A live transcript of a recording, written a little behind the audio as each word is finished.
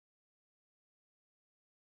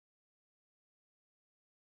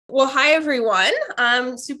Well, hi, everyone.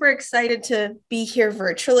 I'm super excited to be here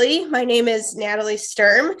virtually. My name is Natalie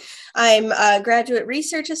Sturm. I'm a graduate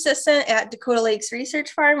research assistant at Dakota Lakes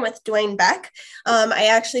Research Farm with Dwayne Beck. I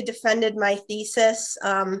actually defended my thesis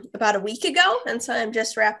about a week ago, and so I'm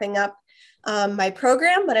just wrapping up my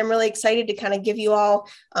program, but I'm really excited to kind of give you all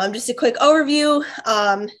just a quick overview.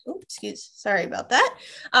 Sorry about that.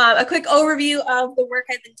 A quick overview of the work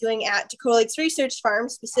I've been doing at Dakota Lakes Research Farm,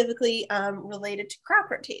 specifically related to crop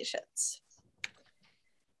rotations.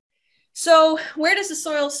 So where does the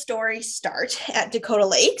soil story start at Dakota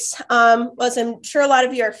Lakes? As I'm sure a lot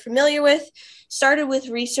of you are familiar with, started with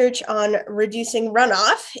research on reducing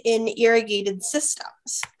runoff in irrigated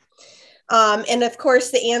systems. And of course,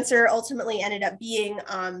 the answer ultimately ended up being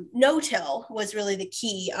no-till was really the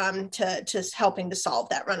key to helping to solve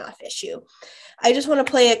that runoff issue. I just want to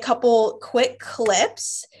play a couple quick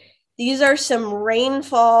clips. These are some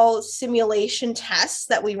rainfall simulation tests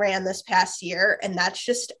that we ran this past year, and that's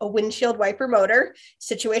just a windshield wiper motor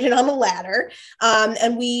situated on a ladder.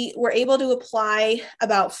 And we were able to apply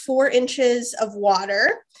about 4 inches of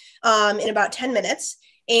water in about 10 minutes.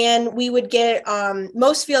 And we would get,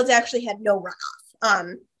 most fields actually had no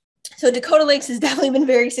runoff. So Dakota Lakes has definitely been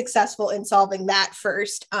very successful in solving that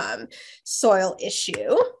first soil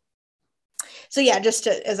issue. So yeah, just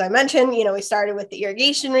as I mentioned, we started with the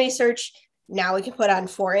irrigation research. Now we can put on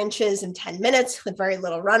 4 inches in 10 minutes with very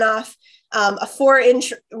little runoff. A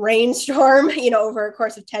 4-inch rainstorm, over a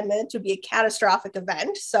course of 10 minutes would be a catastrophic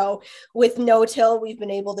event. So with no-till, we've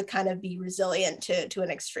been able to kind of be resilient to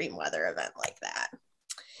an extreme weather event like that.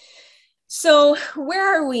 So where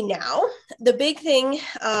are we now? The big thing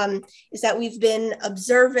is that we've been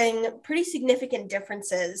observing pretty significant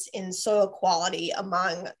differences in soil quality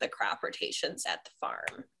among the crop rotations at the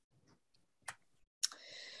farm.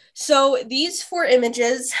 So these 4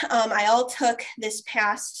 images I all took this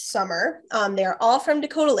past summer. They're all from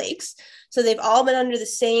Dakota Lakes. So they've all been under the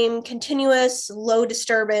same continuous, low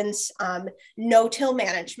disturbance, no-till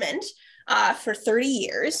management for 30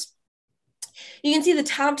 years. You can see the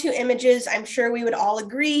top 2 images. I'm sure we would all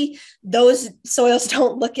agree those soils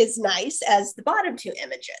don't look as nice as the bottom 2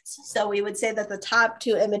 images. So we would say that the top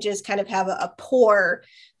 2 images kind of have a poor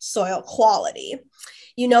soil quality.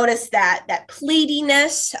 You notice that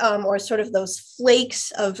platiness or sort of those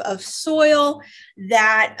flakes of soil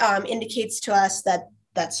that indicates to us that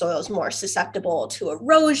soil is more susceptible to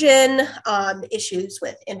erosion, issues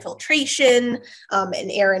with infiltration,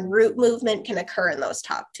 and air and root movement can occur in those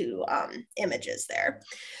top 2 images there.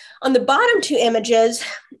 On the bottom 2 images,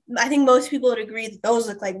 I think most people would agree that those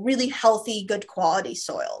look like really healthy, good quality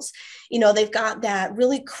soils. They've got that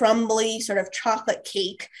really crumbly sort of chocolate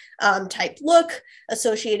cake type look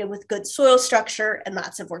associated with good soil structure and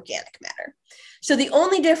lots of organic matter. So the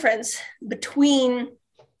only difference between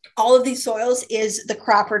all of these soils is the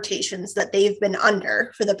crop rotations that they've been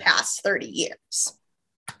under for the past 30 years.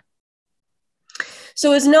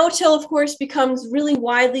 So as no-till, of course, becomes really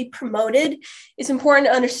widely promoted, it's important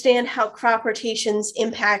to understand how crop rotations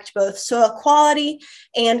impact both soil quality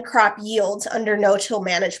and crop yields under no-till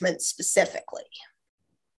management specifically.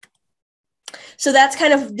 So that's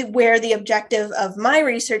kind of where the objective of my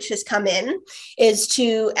research has come in, is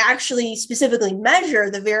to actually specifically measure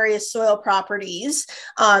the various soil properties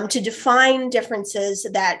to define differences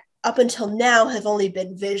that up until now have only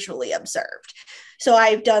been visually observed. So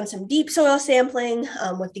I've done some deep soil sampling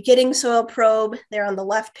with the Giddings soil probe there on the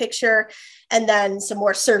left picture, and then some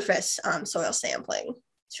more surface soil sampling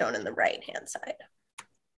shown in the right-hand side.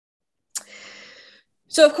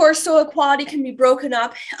 So of course, soil quality can be broken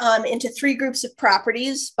up into 3 groups of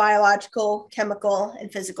properties: biological, chemical,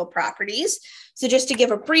 and physical properties. So just to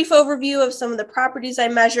give a brief overview of some of the properties I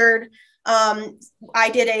measured, I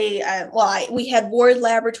did we had Ward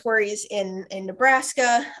Laboratories in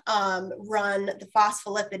Nebraska run the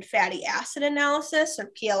phospholipid fatty acid analysis,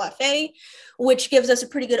 or PLFA, which gives us a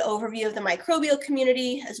pretty good overview of the microbial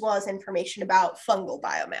community, as well as information about fungal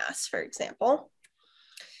biomass, for example.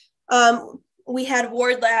 We had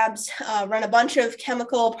Ward Labs run a bunch of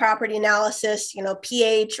chemical property analysis,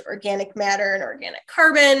 pH, organic matter and organic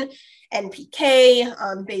carbon,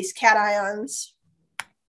 NPK, base cations.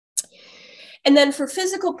 And then for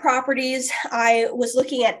physical properties, I was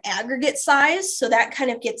looking at aggregate size. So that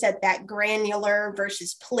kind of gets at that granular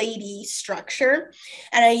versus platy structure.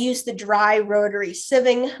 And I used the dry rotary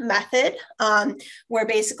sieving method, where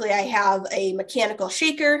basically I have a mechanical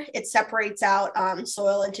shaker. It separates out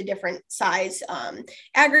soil into different size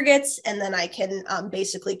aggregates. And then I can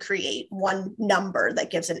basically create one number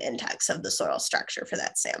that gives an index of the soil structure for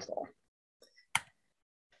that sample.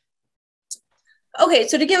 Okay,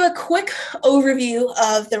 so to give a quick overview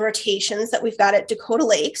of the rotations that we've got at Dakota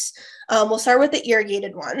Lakes, we'll start with the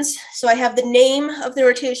irrigated ones. So I have the name of the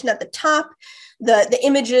rotation at the top, the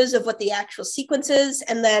images of what the actual sequence is,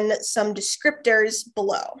 and then some descriptors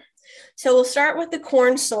below. So we'll start with the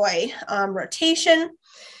corn soy rotation.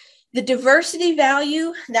 The diversity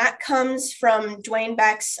value, that comes from Dwayne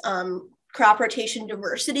Beck's crop rotation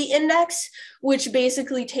diversity index, which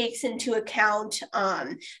basically takes into account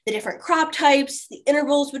the different crop types, the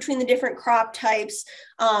intervals between the different crop types,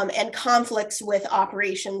 and conflicts with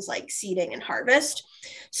operations like seeding and harvest.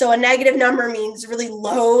 So a negative number means really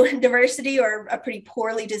low diversity or a pretty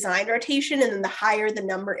poorly designed rotation. And then the higher the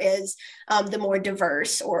number is, the more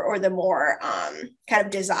diverse or the more kind of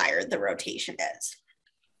desired the rotation is.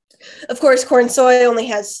 Of course, corn soy only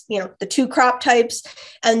has, the two crop types.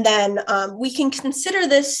 And then we can consider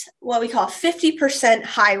this what we call 50%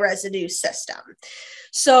 high residue system.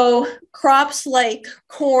 So crops like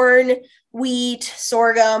corn, wheat,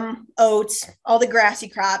 sorghum, oats, all the grassy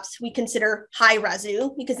crops, we consider high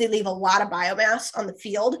residue because they leave a lot of biomass on the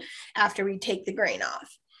field after we take the grain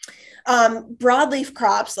off. Broadleaf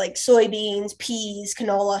crops like soybeans, peas,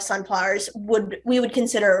 canola, sunflowers we would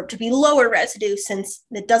consider to be lower residue since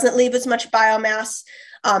it doesn't leave as much biomass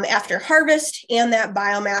after harvest, and that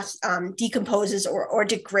biomass decomposes or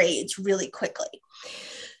degrades really quickly.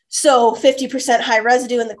 So 50% high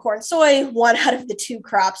residue in the corn soy, 1 out of the 2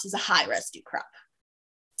 crops is a high residue crop.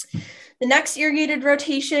 The next irrigated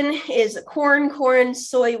rotation is a corn,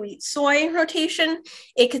 soy, wheat, soy rotation.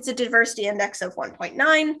 It gets a diversity index of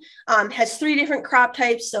 1.9, has 3 different crop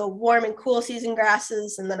types, so warm and cool season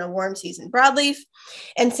grasses, and then a warm season broadleaf.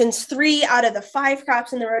 And since 3 out of the 5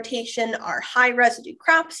 crops in the rotation are high residue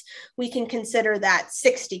crops, we can consider that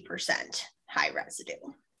 60% high residue.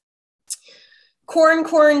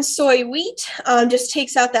 Corn, soy, wheat just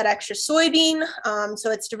takes out that extra soybean,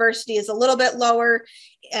 so its diversity is a little bit lower,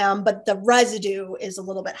 but the residue is a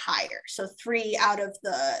little bit higher. So 3 out of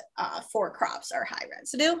the 4 crops are high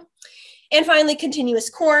residue. And finally, continuous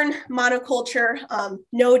corn, monoculture,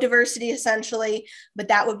 no diversity essentially, but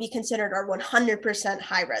that would be considered our 100%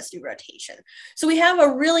 high residue rotation. So we have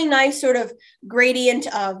a really nice sort of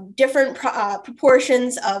gradient of different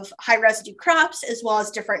proportions of high residue crops as well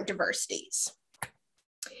as different diversities.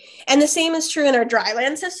 And the same is true in our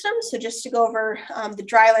dryland system. So just to go over the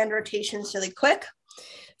dryland rotations really quick.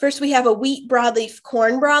 First, we have a wheat broadleaf,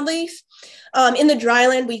 corn broadleaf. In the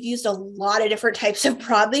dryland, we've used a lot of different types of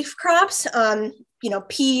broadleaf crops,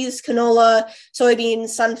 peas, canola, soybeans,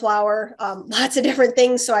 sunflower, lots of different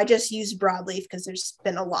things. So I just use broadleaf because there's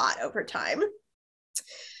been a lot over time.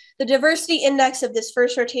 The diversity index of this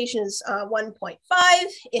first rotation is 1.5.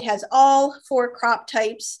 It has all 4 crop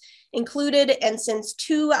types included, and since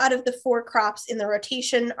 2 out of the 4 crops in the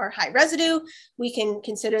rotation are high residue, we can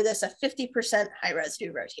consider this a 50% high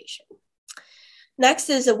residue rotation. Next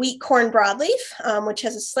is a wheat corn broadleaf, which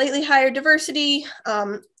has a slightly higher diversity,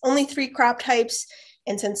 only 3 crop types,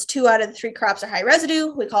 and since 2 out of the 3 crops are high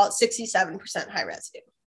residue, we call it 67% high residue.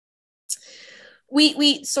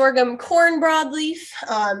 Wheat, sorghum, corn broadleaf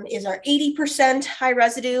is our 80% high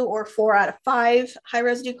residue, or 4 out of 5 high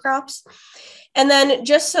residue crops. And then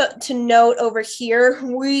just to note over here,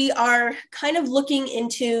 we are kind of looking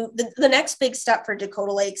into the next big step for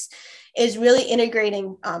Dakota Lakes is really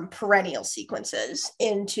integrating perennial sequences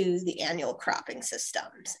into the annual cropping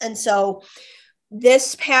systems. And so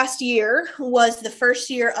this past year was the first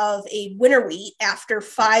year of a winter wheat after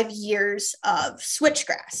 5 years of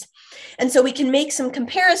switchgrass. And so we can make some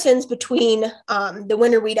comparisons between the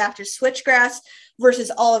winter wheat after switchgrass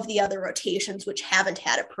versus all of the other rotations which haven't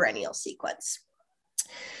had a perennial sequence.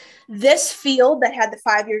 This field that had the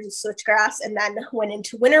 5 years of switchgrass and then went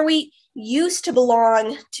into winter wheat used to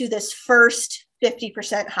belong to this first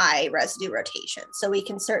 50% high residue rotation. So we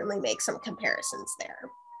can certainly make some comparisons there.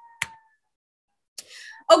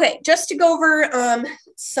 Okay, just to go over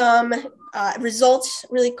some results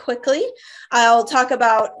really quickly, I'll talk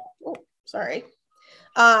about,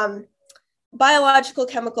 biological,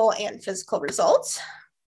 chemical, and physical results.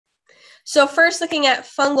 So first, looking at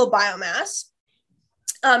fungal biomass,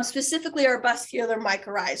 specifically our busticular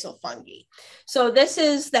mycorrhizal fungi. So this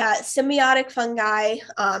is that symbiotic fungi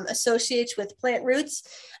associates with plant roots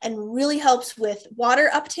and really helps with water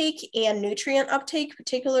uptake and nutrient uptake,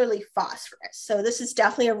 particularly phosphorus. So this is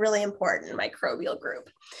definitely a really important microbial group.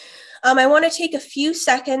 I want to take a few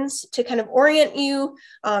seconds to kind of orient you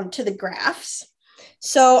to the graphs.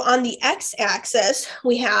 So on the x-axis,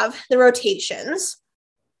 we have the rotations,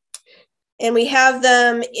 and we have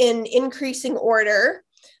them in increasing order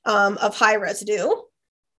of high residue.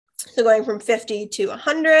 So going from 50 to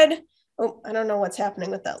 100, Oh, I don't know what's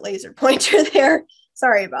happening with that laser pointer there.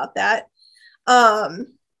 Sorry about that. And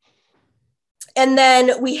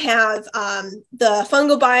then we have the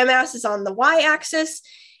fungal biomass is on the y-axis.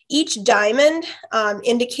 Each diamond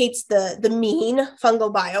indicates the mean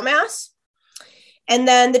fungal biomass. And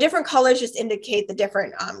then the different colors just indicate the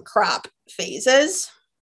different crop phases.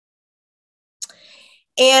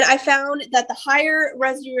 And I found that the higher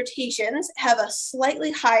residue rotations have a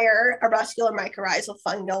slightly higher arbuscular mycorrhizal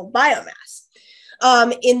fungal biomass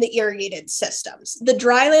in the irrigated systems. The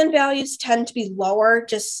dryland values tend to be lower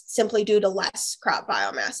just simply due to less crop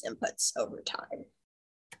biomass inputs over time.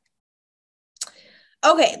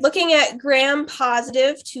 Okay, looking at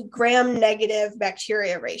gram-positive to gram-negative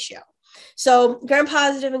bacteria ratio. So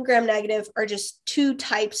gram-positive and gram-negative are just two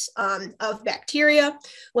types of bacteria.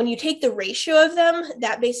 When you take the ratio of them,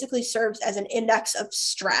 that basically serves as an index of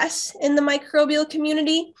stress in the microbial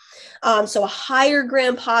community. So a higher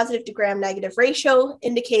gram-positive to gram-negative ratio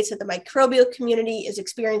indicates that the microbial community is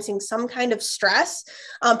experiencing some kind of stress,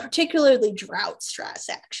 particularly drought stress,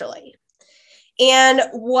 actually. And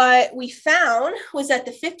what we found was that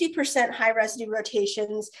the 50% high residue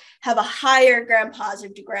rotations have a higher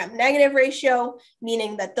gram-positive to gram-negative ratio,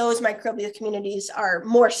 meaning that those microbial communities are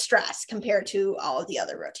more stressed compared to all of the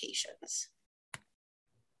other rotations.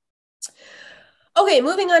 Okay,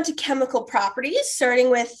 moving on to chemical properties, starting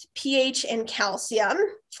with pH and calcium.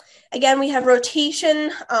 Again, we have rotation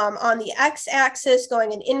on the x-axis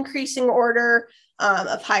going in increasing order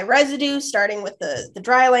of high residue, starting with the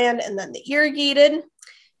dryland and then the irrigated.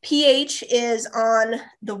 pH is on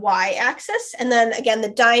the y-axis, and then again, the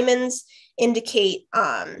diamonds indicate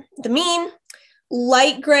the mean.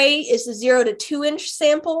 Light gray is the 0 to 2 inch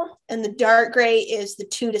sample, and the dark gray is the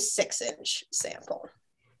 2 to 6 inch sample.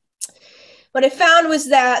 What I found was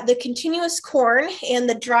that the continuous corn and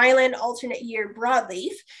the dryland alternate year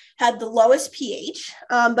broadleaf had the lowest pH,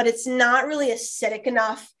 but it's not really acidic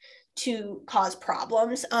enough to cause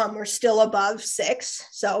problems. We're still above 6,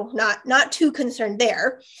 so not too concerned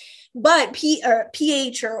there. But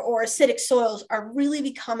pH or acidic soils are really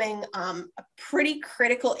becoming a pretty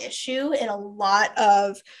critical issue in a lot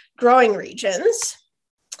of growing regions.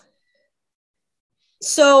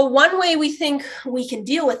 So one way we think we can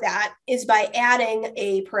deal with that is by adding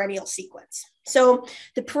a perennial sequence. So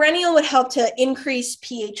the perennial would help to increase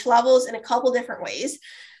pH levels in a couple different ways.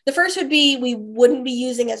 The first would be we wouldn't be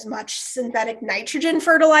using as much synthetic nitrogen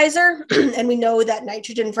fertilizer, and we know that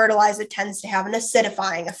nitrogen fertilizer tends to have an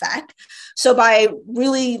acidifying effect. So by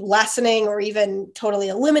really lessening or even totally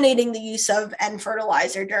eliminating the use of N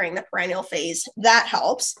fertilizer during the perennial phase, that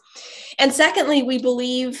helps. And secondly, we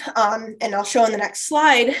believe, and I'll show on the next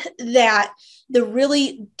slide, that the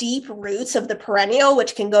really deep roots of the perennial,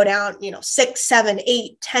 which can go down 6, 7,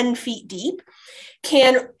 8, 10 feet deep,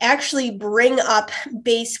 can actually bring up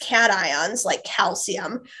base cations like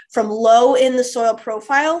calcium from low in the soil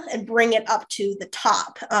profile and bring it up to the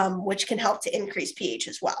top, which can help to increase pH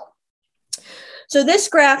as well. So this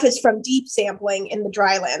graph is from deep sampling in the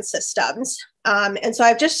dryland systems. And so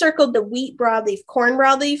I've just circled the wheat broadleaf, corn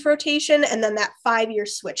broadleaf rotation, and then that 5-year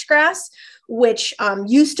switchgrass, which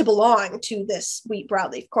used to belong to this wheat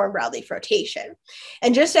broadleaf, corn broadleaf rotation.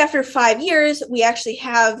 And just after 5 years, we actually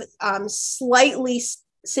have slightly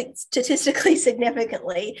statistically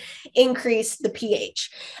significantly increase the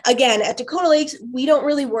pH. Again, at Dakota Lakes, we don't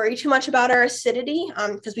really worry too much about our acidity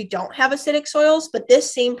because we don't have acidic soils, but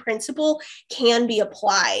this same principle can be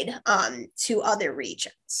applied to other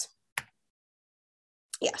regions.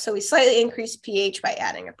 Yeah, so we slightly increase pH by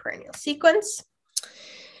adding a perennial sequence.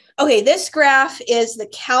 Okay, this graph is the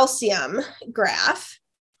calcium graph.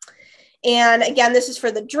 And again, this is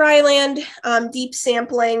for the dryland deep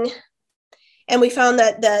sampling. And we found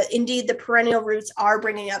that indeed the perennial roots are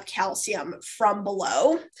bringing up calcium from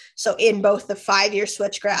below. So in both the 5-year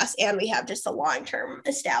switchgrass and we have just the long-term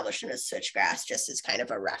establishment of switchgrass just as kind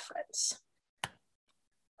of a reference.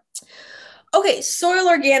 Okay, soil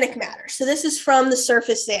organic matter. So this is from the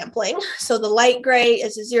surface sampling. So the light gray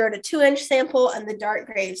is a 0 to 2 inch sample and the dark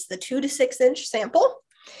gray is the 2 to 6 inch sample.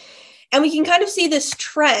 And we can kind of see this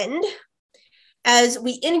trend as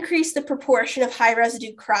we increase the proportion of high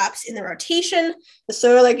residue crops in the rotation, the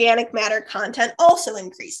soil organic matter content also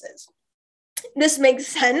increases. This makes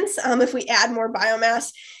sense. If we add more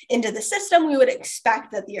biomass into the system, we would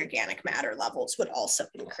expect that the organic matter levels would also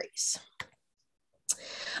increase.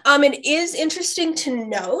 It is interesting to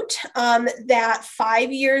note that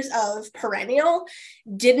 5 years of perennial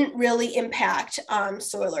didn't really impact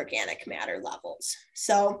soil organic matter levels.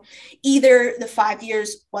 So either the 5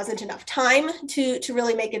 years wasn't enough time to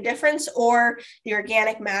really make a difference, or the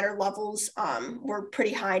organic matter levels were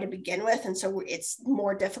pretty high to begin with, and so it's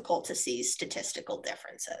more difficult to see statistical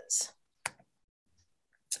differences.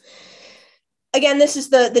 Again, this is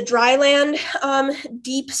the dryland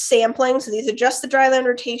deep sampling. So these are just the dryland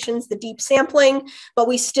rotations, the deep sampling, but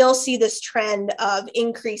we still see this trend of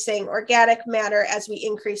increasing organic matter as we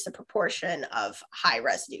increase the proportion of high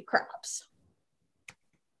residue crops.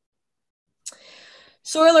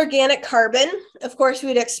 Soil organic carbon, of course,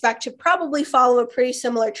 we'd expect to probably follow a pretty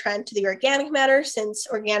similar trend to the organic matter, since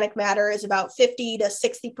organic matter is about 50 to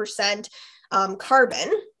 60% carbon.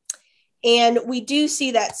 And we do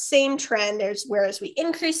see that same trend, whereas we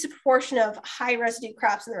increase the proportion of high residue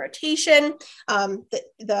crops in the rotation,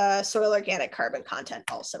 the soil organic carbon content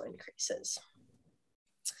also increases.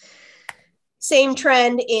 Same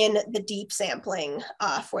trend in the deep sampling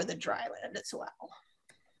for the dryland as well.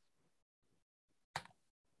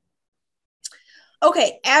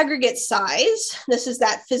 Okay, aggregate size. This is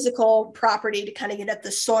that physical property to kind of get at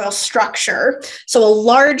the soil structure. So a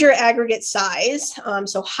larger aggregate size,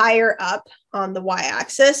 so higher up on the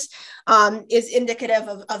y-axis, is indicative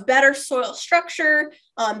of better soil structure,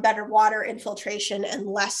 better water infiltration, and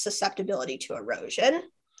less susceptibility to erosion.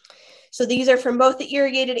 So these are from both the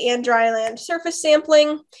irrigated and dryland surface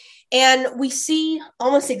sampling. And we see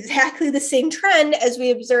almost exactly the same trend as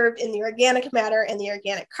we observed in the organic matter and the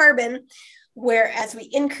organic carbon, where as we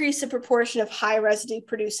increase the proportion of high residue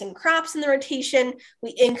producing crops in the rotation,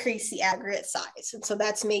 we increase the aggregate size. And so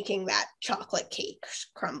that's making that chocolate cake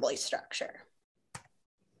crumbly structure.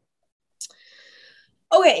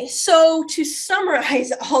 Okay, so to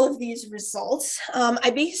summarize all of these results, I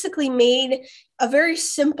basically made a very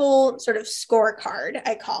simple sort of scorecard,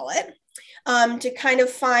 I call it, to kind of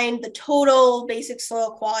find the total basic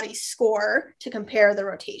soil quality score to compare the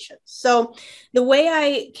rotations. So the way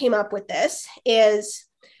I came up with this is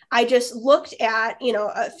I just looked at,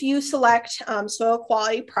 a few select soil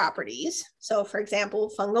quality properties. So for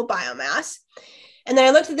example, fungal biomass. And then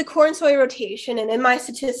I looked at the corn soy rotation, and in my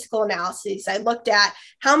statistical analyses, I looked at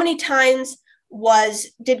how many times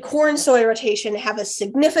did corn soy rotation have a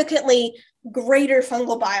significantly greater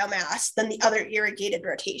fungal biomass than the other irrigated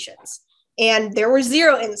rotations. And there were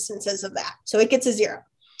 0 instances of that. So it gets a 0.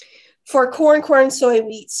 For corn, soy,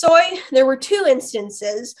 wheat, soy, there were 2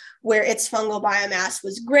 instances where its fungal biomass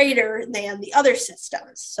was greater than the other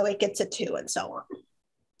systems. So it gets a 2 and so on.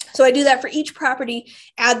 So I do that for each property,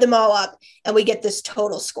 add them all up, and we get this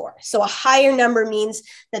total score. So a higher number means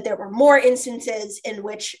that there were more instances in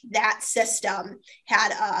which that system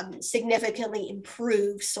had significantly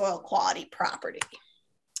improved soil quality property.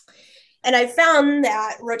 And I found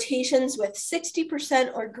that rotations with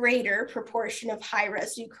 60% or greater proportion of high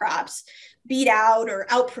residue crops beat out or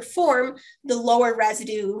outperform the lower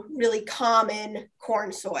residue, really common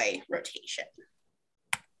corn soy rotation.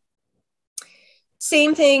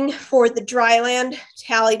 Same thing for the dryland,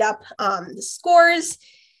 tallied up the scores.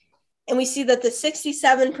 And we see that the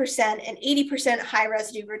 67% and 80% high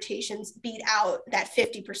residue rotations beat out that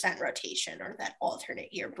 50% rotation, or that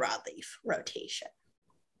alternate year broadleaf rotation.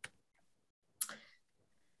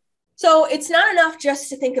 So it's not enough just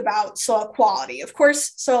to think about soil quality. Of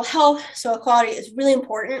course, soil health, soil quality is really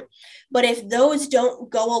important, but if those don't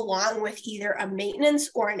go along with either a maintenance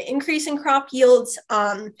or an increase in crop yields,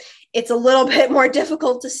 it's a little bit more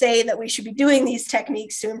difficult to say that we should be doing these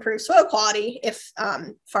techniques to improve soil quality if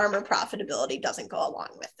farmer profitability doesn't go along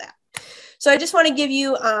with that. So I just want to give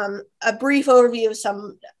you a brief overview of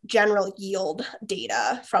some general yield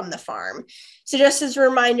data from the farm. So just as a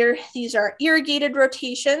reminder, these are irrigated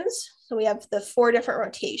rotations. So we have the 4 different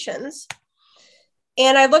rotations.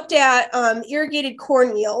 And I looked at irrigated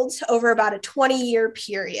corn yields over about a 20-year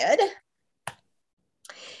period,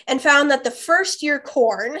 and found that the first year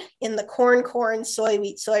corn in the corn, soy,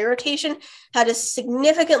 wheat, soy rotation had a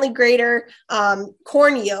significantly greater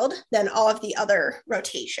corn yield than all of the other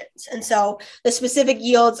rotations. And so the specific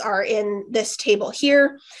yields are in this table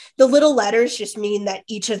here. The little letters just mean that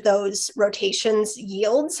each of those rotations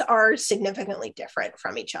yields are significantly different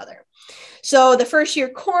from each other. So the first year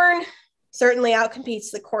corn certainly outcompetes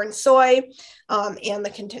the corn soy and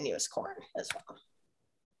the continuous corn as well.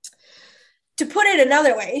 To put it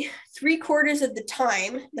another way, 3/4 of the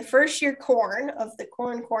time, the first year corn of the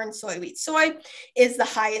corn, soy, wheat, soy is the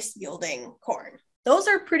highest yielding corn. Those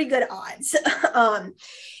are pretty good odds.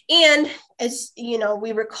 And as you know,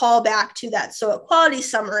 we recall back to that soil quality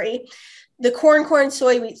summary, the corn,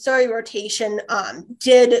 soy, wheat, soy rotation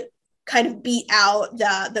did kind of beat out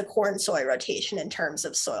the corn, soy rotation in terms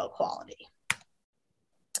of soil quality.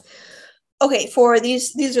 Okay, for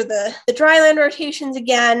these are the dryland rotations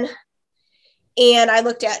again. And I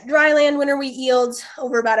looked at dryland winter wheat yields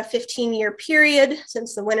over about a 15-year period,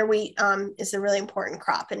 since the winter wheat is a really important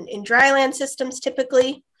crop in dryland systems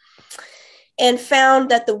typically, and found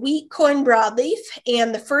that the wheat corn broadleaf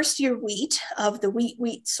and the first year wheat of the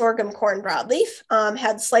wheat sorghum corn broadleaf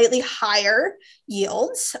had slightly higher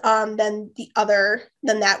yields than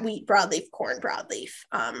that wheat broadleaf corn broadleaf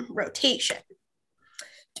rotation.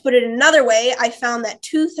 To put it another way, I found that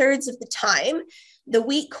 2/3 of the time, the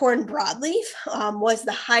wheat corn broadleaf was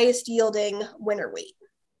the highest yielding winter wheat.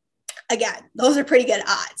 Again, those are pretty good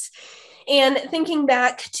odds. And thinking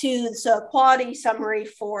back to the soil quality summary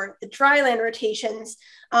for the dryland rotations,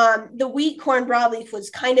 the wheat corn broadleaf was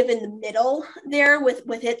kind of in the middle there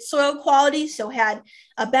with its soil quality, so had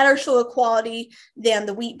a better soil quality than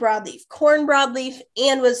the wheat broadleaf corn broadleaf,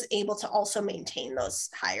 and was able to also maintain those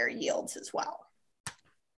higher yields as well.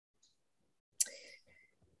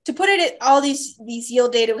 To put it, all these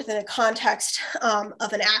yield data within a context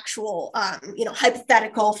of an actual,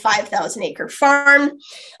 hypothetical 5,000 acre farm,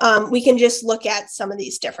 we can just look at some of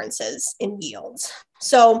these differences in yields.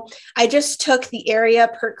 So I just took the area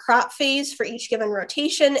per crop phase for each given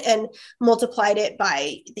rotation and multiplied it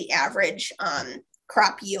by the average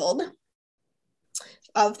crop yield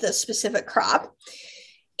of the specific crop.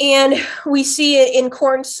 And we see it in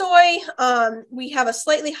corn soy, we have a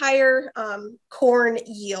slightly higher corn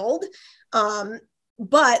yield,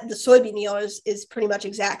 but the soybean yield is pretty much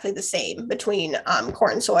exactly the same between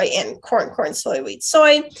corn soy and corn soy wheat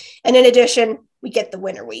soy. And in addition, we get the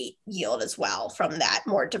winter wheat yield as well from that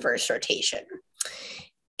more diverse rotation.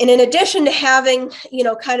 And in addition to having,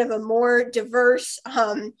 kind of a more diverse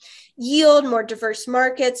yield, more diverse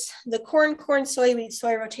markets, the corn, soy, wheat,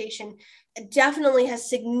 soy rotation definitely has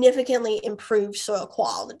significantly improved soil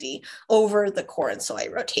quality over the corn soy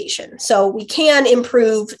rotation. So we can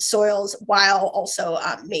improve soils while also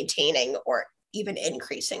maintaining or even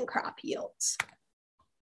increasing crop yields.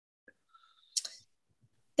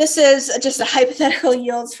 This is just a hypothetical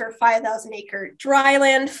yields for a 5,000 acre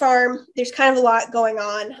dryland farm. There's kind of a lot going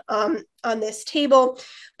on this table,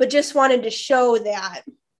 but just wanted to show that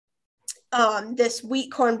this wheat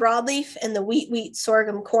corn broadleaf and the wheat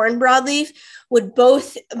sorghum corn broadleaf would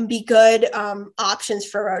both be good options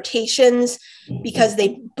for rotations, because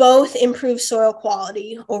they both improve soil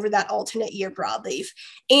quality over that alternate year broadleaf,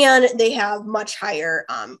 and they have much higher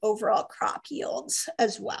overall crop yields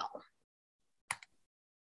as well.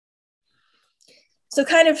 So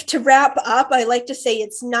kind of to wrap up, I like to say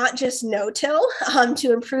it's not just no-till.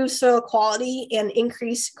 To improve soil quality and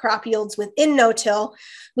increase crop yields within no-till,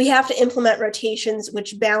 we have to implement rotations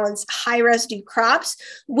which balance high residue crops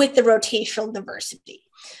with the rotational diversity.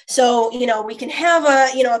 So, we can have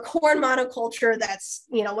a corn monoculture that's,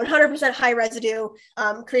 100% high residue,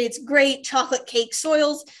 creates great chocolate cake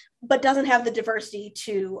soils, but doesn't have the diversity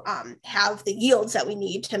to have the yields that we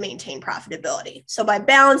need to maintain profitability. So by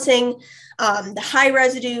balancing the high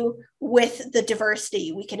residue with the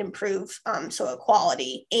diversity, we can improve soil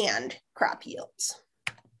quality and crop yields.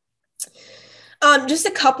 Just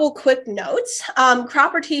a couple quick notes.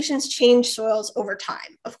 Crop rotations change soils over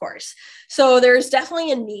time, of course. So there's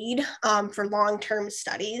definitely a need for long-term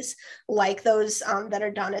studies like those that are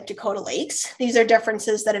done at Dakota Lakes. These are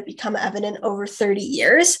differences that have become evident over 30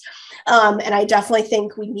 years. And I definitely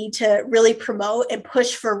think we need to really promote and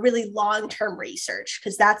push for really long-term research,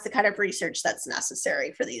 because that's the kind of research that's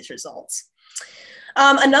necessary for these results.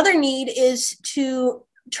 Another need is to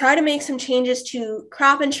try to make some changes to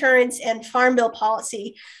crop insurance and farm bill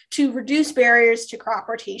policy to reduce barriers to crop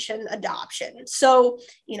rotation adoption. So,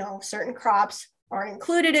 certain crops are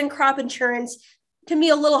included in crop insurance. It can be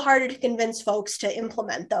a little harder to convince folks to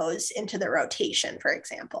implement those into their rotation, for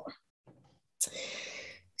example.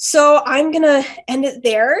 So I'm going to end it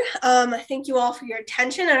there. Thank you all for your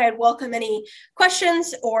attention, and I'd welcome any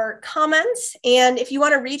questions or comments. And if you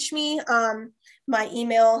want to reach me, my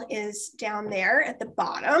email is down there at the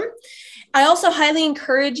bottom. I also highly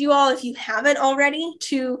encourage you all, if you haven't already,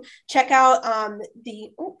 to check out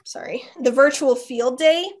the virtual field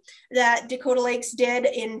day that Dakota Lakes did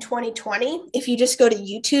in 2020. If you just go to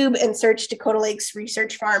YouTube and search Dakota Lakes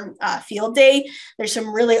Research Farm field day, there's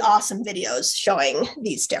some really awesome videos showing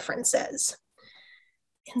these differences.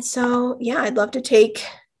 And so, yeah, I'd love to take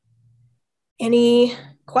any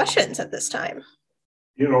questions at this time.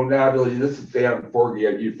 Natalie, this is Dan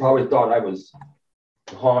Forgy. You probably thought I was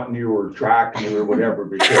haunting you or tracking you or whatever,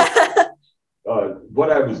 because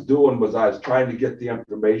what I was doing was I was trying to get the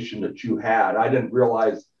information that you had. I didn't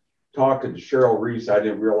realize, talking to Cheryl Reese, I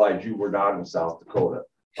didn't realize you were not in South Dakota.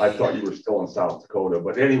 I thought you were still in South Dakota.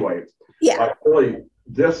 But anyway, Yeah. really,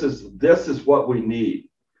 this is what we need.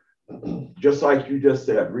 Just like you just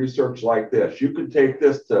said, research like this. You can take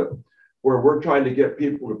this to where we're trying to get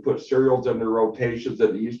people to put cereals in their rotations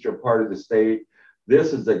in the eastern part of the state.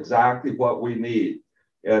 This is exactly what we need.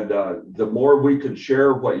 And the more we can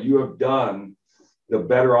share what you have done, the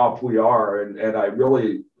better off we are. And I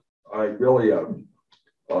really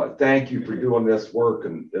thank you for doing this work.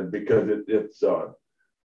 And because it's,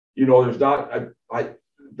 you know, there's not, I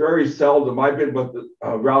very seldom, I've been with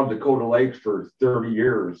around Dakota Lakes for 30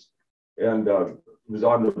 years and was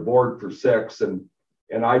on the board for 6. And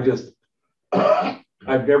I just,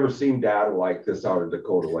 I've never seen data like this out of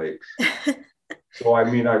Dakota Lakes. So, I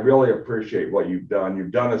mean, I really appreciate what you've done.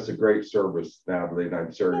 You've done us a great service, Natalie, and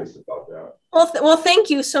I'm serious about that. Well, thank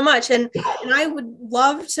you so much. And I would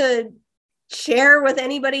love to share with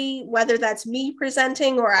anybody, whether that's me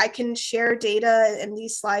presenting or I can share data in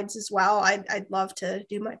these slides as well. I'd love to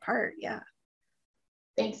do my part. Yeah.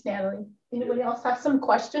 Thanks, Natalie. Anybody else have some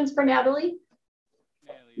questions for Natalie?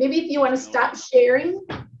 Maybe if you want to stop sharing.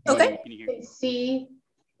 Okay. And see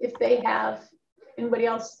if they have anybody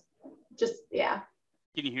else. Just, yeah.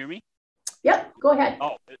 Can you hear me? Yep, go ahead.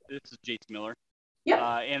 Oh, this is Jace Miller. Yep.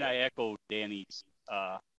 And I echo Danny's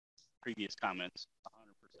previous comments 100%.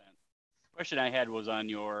 Question I had was on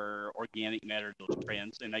your organic matter, those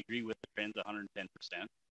trends, and I agree with the trends 110%.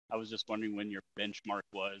 I was just wondering when your benchmark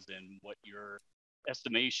was and what your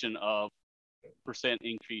estimation of percent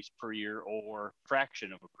increase per year or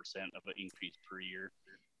fraction of a percent of an increase per year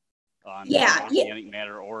on organic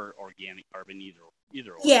matter or organic carbon,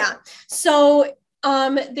 either or. Yeah. So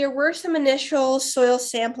there were some initial soil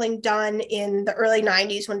sampling done in the early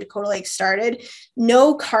 90s when Dakota Lakes started.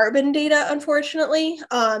 No carbon data, unfortunately.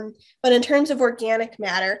 But in terms of organic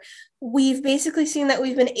matter, we've basically seen that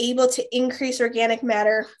we've been able to increase organic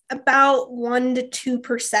matter about 1 to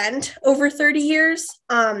 2% over 30 years.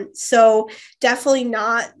 So definitely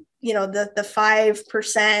not, you know, the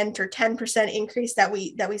 5% or 10% increase that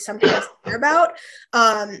we sometimes hear about.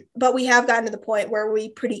 But we have gotten to the point where we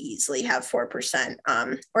pretty easily have 4%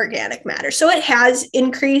 organic matter. So it has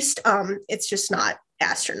increased. It's just not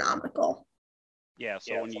astronomical. Yeah.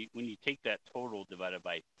 So when you take that total divided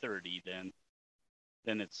by 30,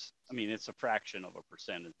 then it's, I mean, it's a fraction of a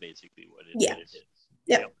percent is basically what it is.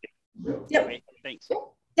 Yep. Okay, thanks.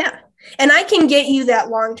 Yeah. And I can get you that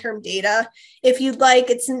long-term data if you'd like.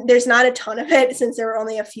 There's not a ton of it since there were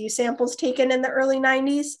only a few samples taken in the early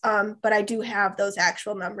 90s. But I do have those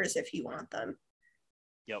actual numbers if you want them.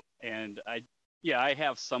 Yep. And I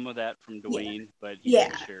have some of that from Dwayne, but he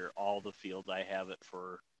didn't share all the fields. I have it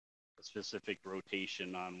for a specific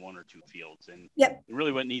rotation on 1 or 2 fields. And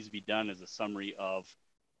really what needs to be done is a summary of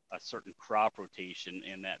a certain crop rotation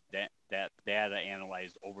and that data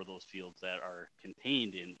analyzed over those fields that are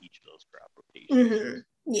contained in each of those crop rotations.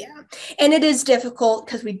 Mm-hmm. Yeah. And it is difficult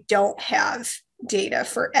because we don't have data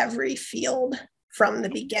for every field from the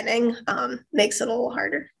beginning. Makes it a little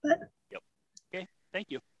harder. But yep. Okay. Thank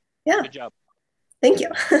you. Yeah. Good job. Thank you.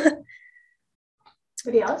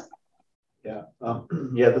 Anybody else? Yeah.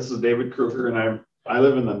 This is David Kruger, and I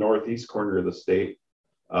live in the northeast corner of the state.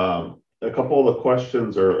 A couple of the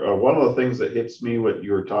questions are one of the things that hits me what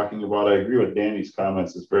you were talking about. I agree with Danny's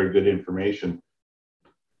comments. It's very good information.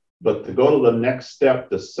 But to go to the next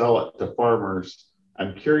step to sell it to farmers,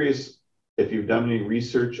 I'm curious if you've done any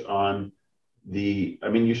research on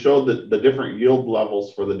you showed the different yield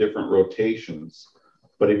levels for the different rotations,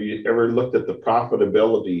 but have you ever looked at the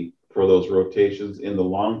profitability for those rotations in the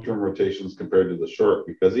long-term rotations compared to the short?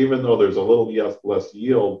 Because even though there's a little less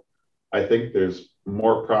yield, I think there's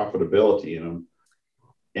more profitability in them.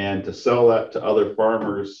 And to sell that to other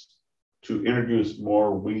farmers, to introduce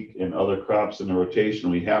more wheat and other crops in the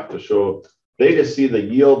rotation, we have to show, they just see the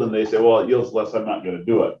yield and they say, well, it yields less, I'm not going to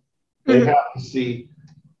do it. They have to see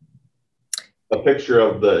a picture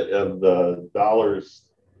of the dollars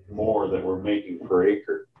more that we're making per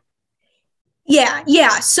acre.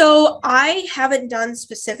 Yeah. So I haven't done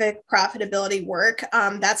specific profitability work.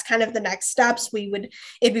 That's kind of the next steps.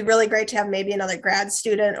 It'd be really great to have maybe another grad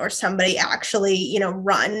student or somebody actually,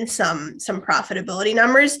 run some profitability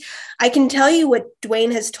numbers. I can tell you what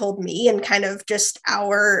Dwayne has told me and kind of just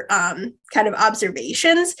our kind of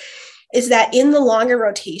observations is that in the longer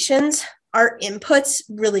rotations, our inputs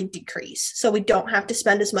really decrease. So we don't have to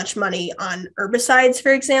spend as much money on herbicides,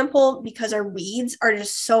 for example, because our weeds are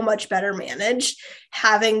just so much better managed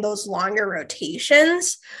having those longer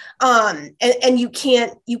rotations. And you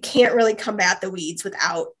can't really combat the weeds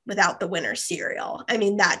without the winter cereal. I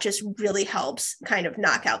mean, that just really helps kind of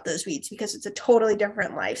knock out those weeds because it's a totally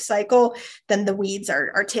different life cycle than the weeds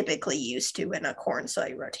are typically used to in a corn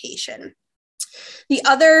soy rotation. The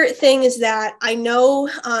other thing is that I know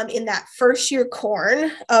in that first year corn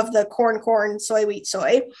of the corn, soy, wheat,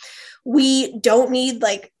 soy, we don't need,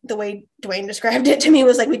 like the way Dwayne described it to me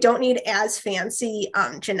was like, we don't need as fancy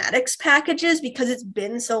genetics packages because it's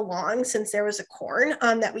been so long since there was a corn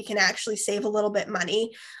that we can actually save a little bit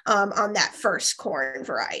money on that first corn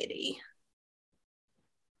variety.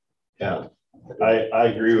 Yeah, I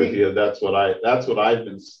agree with you. That's what I've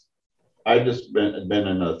been. I've just been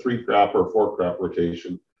in a 3-crop or 4-crop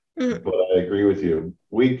rotation, but I agree with you.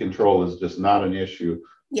 Weed control is just not an issue.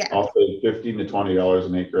 Yeah, I'll pay $15 to $20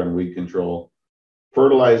 an acre on weed control.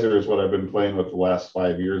 Fertilizer is what I've been playing with the last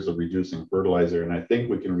 5 years of reducing fertilizer, and I think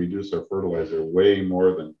we can reduce our fertilizer way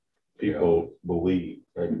more than people believe.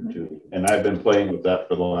 And I've been playing with that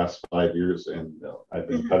for the last 5 years, and I've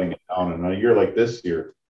been cutting it down. And a year like this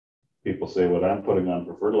year, people say what I'm putting on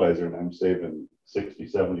for fertilizer, and I'm saving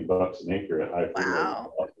 $60-70 an acre at high fertilizer.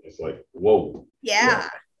 Wow. It's like, whoa. Yeah.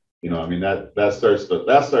 You know, I mean, that starts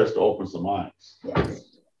to open some eyes. Yes.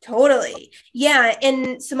 Totally. Yeah.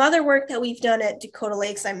 And some other work that we've done at Dakota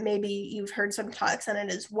Lakes, and maybe you've heard some talks on it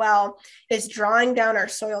as well, is drawing down our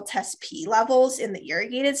soil test P levels in the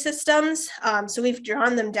irrigated systems. So we've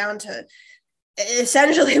drawn them down to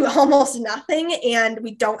essentially almost nothing, and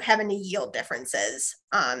we don't have any yield differences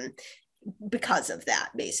because of that,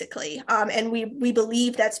 basically. And we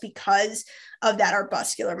believe that's because of that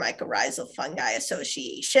arbuscular mycorrhizal fungi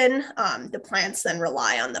association. The plants then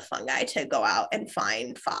rely on the fungi to go out and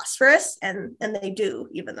find phosphorus, and they do,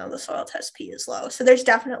 even though the soil test P is low. So there's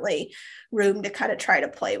definitely room to kind of try to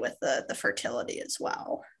play with the fertility as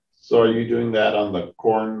well. So are you doing that on the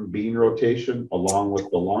corn bean rotation along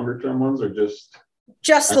with the longer term ones, or just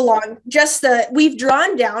we've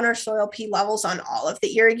drawn down our soil P levels on all of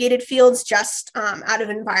the irrigated fields just out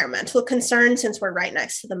of environmental concern, since we're right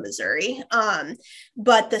next to the Missouri.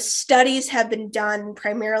 But the studies have been done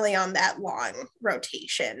primarily on that long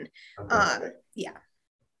rotation. Yeah.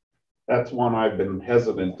 That's one I've been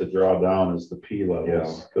hesitant to draw down, is the P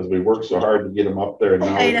levels, because we work so hard to get them up there.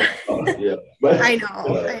 Now, I know. But I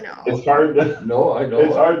know. It's hard to. No, I know.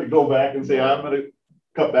 It's hard to go back and say I'm going to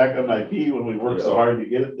cut back on my P when we work so hard to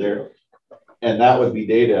get it there. And that would be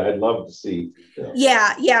data I'd love to see.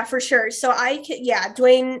 Yeah, for sure. So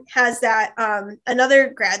Dwayne has that.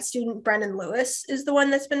 Another grad student, Brennan Lewis, is the one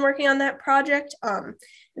that's been working on that project.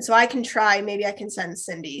 And so I can maybe I can send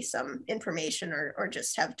Cindy some information, or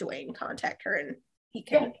just have Dwayne contact her and he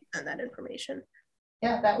can send that information.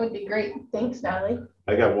 Yeah, that would be great. Thanks, Natalie.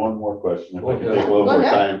 I got one more question. If I can take a little more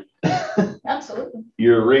time. Absolutely.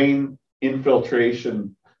 Your rain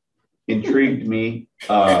infiltration intrigued me.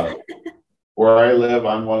 Where I live,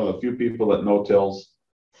 I'm one of the few people that no-tills.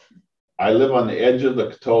 I live on the edge of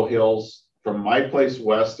the Coteau Hills. From my place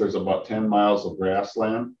west, there's about 10 miles of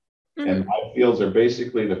grassland. And my fields are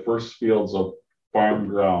basically the first fields of farm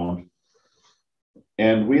ground.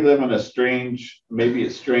 And we live in a strange, maybe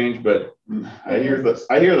it's strange, but I hear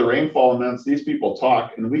the rainfall amounts. These people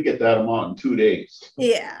talk, and we get that amount in 2 days.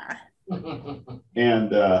 Yeah.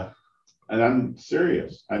 And I'm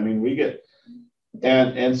serious. I mean, we get,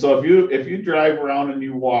 and so if you drive around and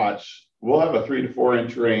you watch, we'll have a 3 to 4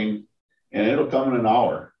 inch rain, and it'll come in an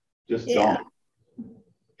hour. Just don't.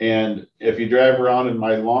 And if you drive around in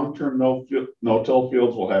my long-term no-till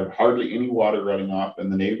fields, will have hardly any water running off,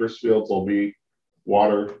 and the neighbors' fields will be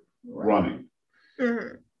water running.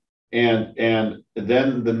 And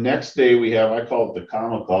then the next day we have, I call it the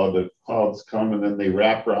comma cloud. The clouds come and then they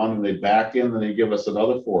wrap around and they back in, and they give us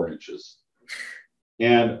another 4 inches.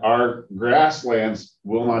 And our grasslands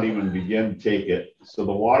will not even begin to take it. So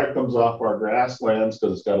the water comes off our grasslands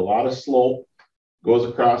because it's got a lot of slope, goes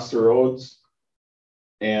across the roads,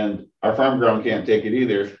 and our farm ground can't take it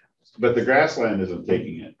either, but the grassland isn't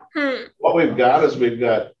taking it. What we've got is we've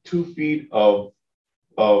got 2 feet of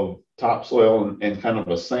topsoil and kind of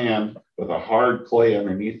a sand with a hard clay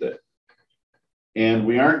underneath it. And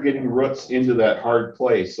we aren't getting roots into that hard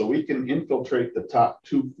clay. So we can infiltrate the top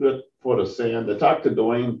 2 foot of sand. I talked to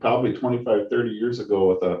Dwayne probably 25, 30 years ago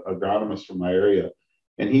with an agronomist from my area.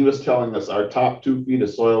 And he was telling us our top 2 feet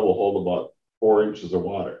of soil will hold about 4 inches of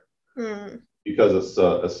water. Because it's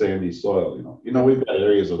a sandy soil, you know, we've got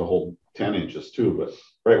areas that hold 10 inches too, but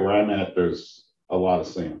right where I'm at, there's a lot of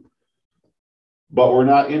sand. but we're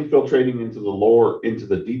not infiltrating into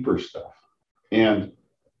the deeper stuff. And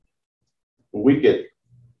we get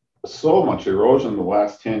so much erosion the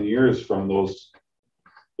last 10 years from those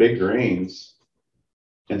big rains.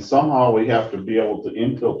 And somehow we have to be able to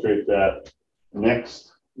infiltrate that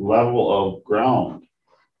next level of ground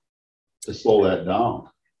to slow that down.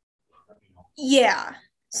 Yeah.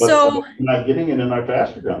 But So we're not getting it in our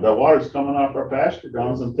pasture ground. That water's coming off our pasture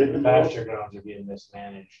grounds and taking The pasture grounds are being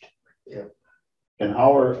mismanaged. Yeah. And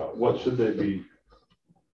what should they be?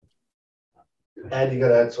 And you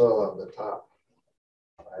gotta add soil on the top.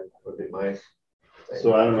 That would be my thing.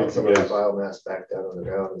 So I don't know Get if some you of the guys, biomass back down on the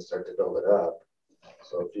ground and start to build it up.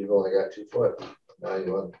 So if you've only got 2 foot, now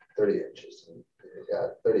you want 30 inches. And if you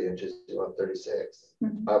got 30 inches, you want 36.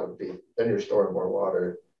 That would be, then you're storing more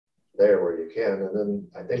water there where you can. And then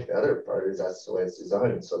I think the other part is that's the way it's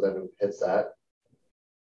designed. So then it hits that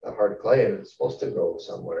hard clay and it's supposed to go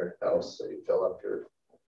somewhere else. So you fill up your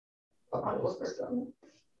potholes and stuff.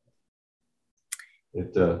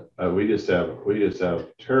 we just have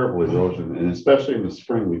terrible erosion, and especially in the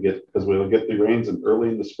spring because we'll get the rains early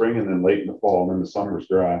in the spring and then late in the fall, and then the summer's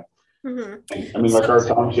dry. mm-hmm. I mean, like our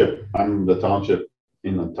township, I'm the township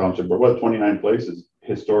in the township, but 29 places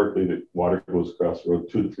historically the water goes across the road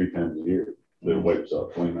 2 to 3 times a year. That wipes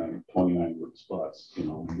out 29 spots,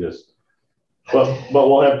 but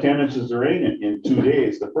we'll have 10 inches of rain in 2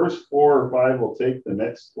 days. The first 4 or 5 will take, the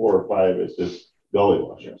next 4 or 5 is just gully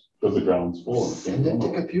washes because the ground's full. And then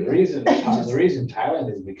take a few. The reason Thailand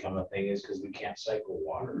has become a thing is because we can't cycle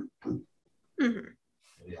water.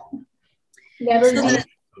 Natalie,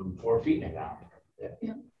 4 feet in the ground.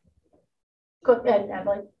 yeah. Go ahead,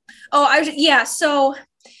 Natalie. Yeah. So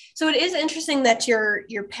it is interesting that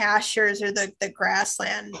your pastures or the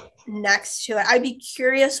grassland next to it. I'd be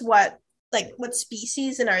curious what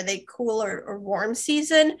species, and are they cool or warm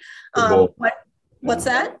season? What's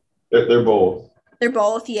that? They're both. They're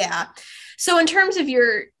both, yeah. So in terms of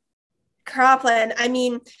your cropland, I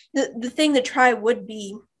mean, the thing to try would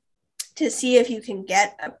be to see if you can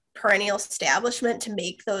get a perennial establishment to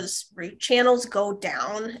make those root channels go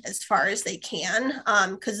down as far as they can,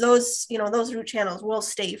 because those root channels will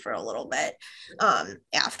stay for a little bit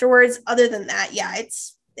afterwards. Other than that, yeah,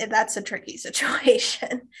 that's a tricky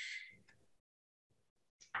situation.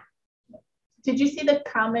 Did you see the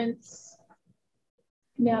comments,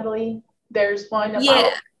 Natalie? There's one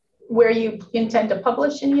about where you intend to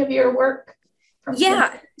publish any of your work.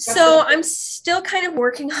 Yeah, so I'm still kind of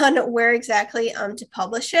working on where exactly to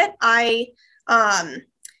publish it.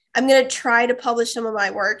 I'm going to try to publish some of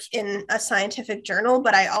my work in a scientific journal,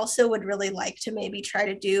 but I also would really like to maybe try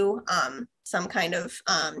to do some kind of,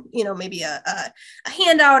 maybe a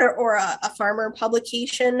handout or a farmer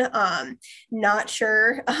publication. Not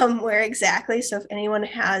sure where exactly. So if anyone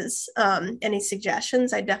has any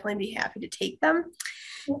suggestions, I'd definitely be happy to take them.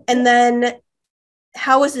 And then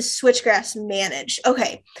how was the switchgrass managed?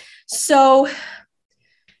 Okay, so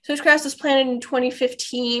switchgrass was planted in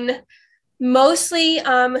 2015. Mostly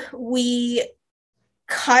we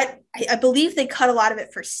cut, I believe they cut a lot of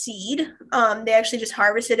it for seed. They actually just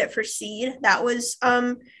harvested it for seed. That was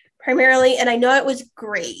primarily, and I know it was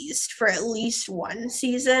grazed for at least one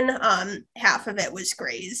season. Half of it was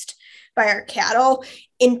grazed by our cattle.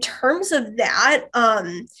 In terms of that,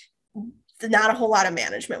 not a whole lot of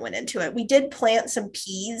management went into it. We did plant some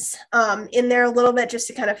peas in there a little bit just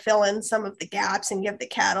to kind of fill in some of the gaps and give the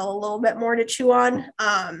cattle a little bit more to chew on.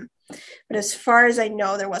 But as far as I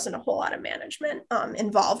know, there wasn't a whole lot of management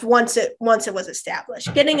involved once it was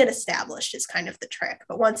established. Getting it established is kind of the trick,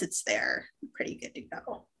 but once it's there, pretty good to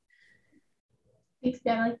go. Thanks,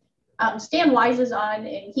 Natalie. Stan Wise is on,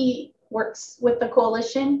 and he works with the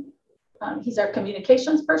coalition. He's our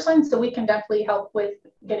communications person, so we can definitely help with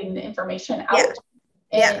getting the information out.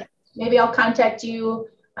 And maybe I'll contact you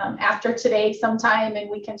after today sometime, and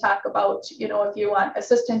we can talk about, if you want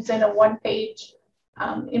assistance in a one-page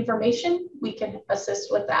information, we can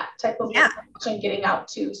assist with that type of information getting out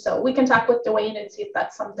too. So we can talk with Dwayne and see if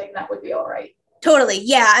that's something that would be all right. Totally.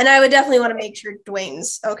 Yeah. And I would definitely want to make sure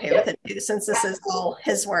Dwayne's okay with it too, since this is all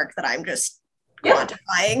his work that I'm just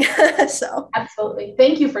quantifying. So absolutely.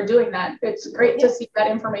 Thank you for doing that. It's great to see that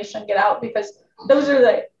information get out, because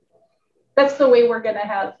that's the way we're going to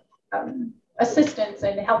have assistance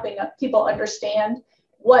in helping people understand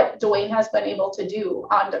what Dwayne has been able to do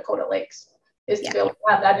on Dakota Lakes. Is to be able to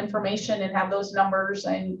have that information and have those numbers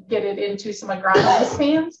and get it into some agronomists'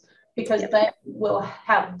 hands, because then we'll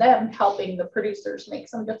have them helping the producers make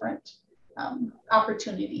some different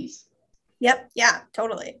opportunities. Yep. Yeah,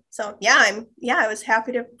 totally. So I was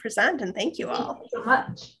happy to present, and thank you all. Thank you so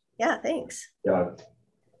much. Yeah, thanks. Yeah.